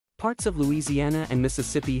Parts of Louisiana and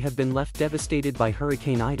Mississippi have been left devastated by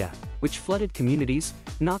Hurricane Ida, which flooded communities,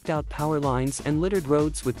 knocked out power lines and littered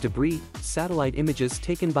roads with debris. Satellite images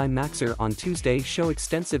taken by Maxar on Tuesday show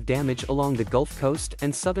extensive damage along the Gulf Coast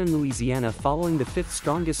and southern Louisiana following the fifth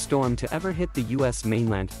strongest storm to ever hit the U.S.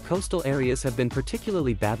 mainland. Coastal areas have been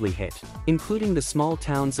particularly badly hit, including the small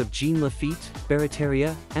towns of Jean Lafitte,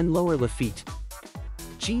 Barataria, and Lower Lafitte.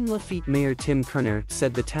 Jean Lafitte Mayor Tim Kerner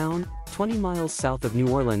said the town, 20 miles south of New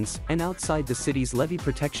Orleans and outside the city's levee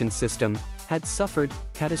protection system, had suffered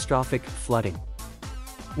catastrophic flooding.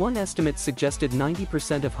 One estimate suggested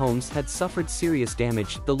 90% of homes had suffered serious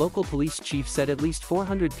damage. The local police chief said at least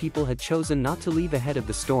 400 people had chosen not to leave ahead of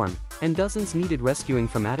the storm, and dozens needed rescuing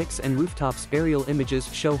from attics and rooftops. Aerial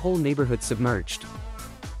images show whole neighborhoods submerged.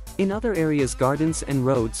 In other areas, gardens and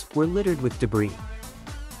roads were littered with debris.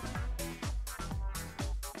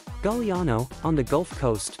 Galliano, on the Gulf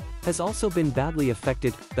Coast, has also been badly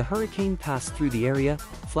affected. The hurricane passed through the area,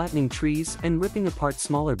 flattening trees and ripping apart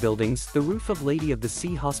smaller buildings. The roof of Lady of the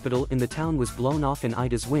Sea Hospital in the town was blown off in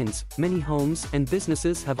Ida's winds. Many homes and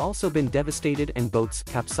businesses have also been devastated and boats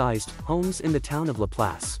capsized. Homes in the town of La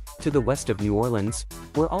Place, to the west of New Orleans,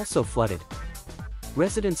 were also flooded.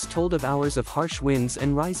 Residents told of hours of harsh winds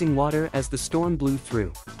and rising water as the storm blew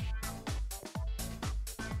through.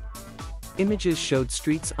 Images showed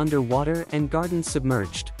streets under water and gardens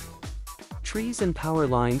submerged. Trees and power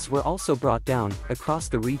lines were also brought down. Across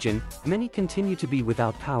the region, many continue to be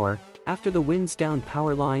without power after the winds downed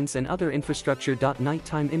power lines and other infrastructure.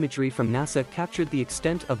 Nighttime imagery from NASA captured the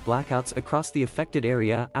extent of blackouts across the affected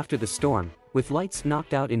area after the storm, with lights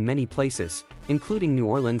knocked out in many places, including New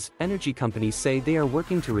Orleans. Energy companies say they are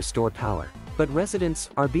working to restore power, but residents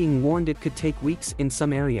are being warned it could take weeks in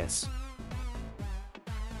some areas.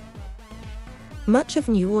 Much of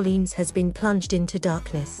New Orleans has been plunged into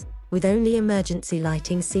darkness, with only emergency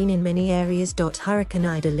lighting seen in many areas. Hurricane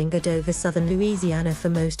Ida lingered over southern Louisiana for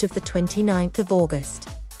most of the 29th of August,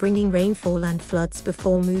 bringing rainfall and floods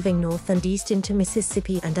before moving north and east into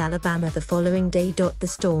Mississippi and Alabama the following day. The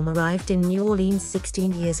storm arrived in New Orleans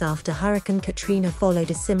 16 years after Hurricane Katrina followed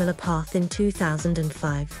a similar path in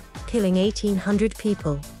 2005, killing 1,800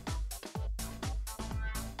 people.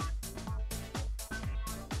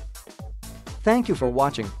 Thank you for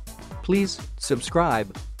watching. Please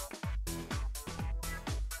subscribe.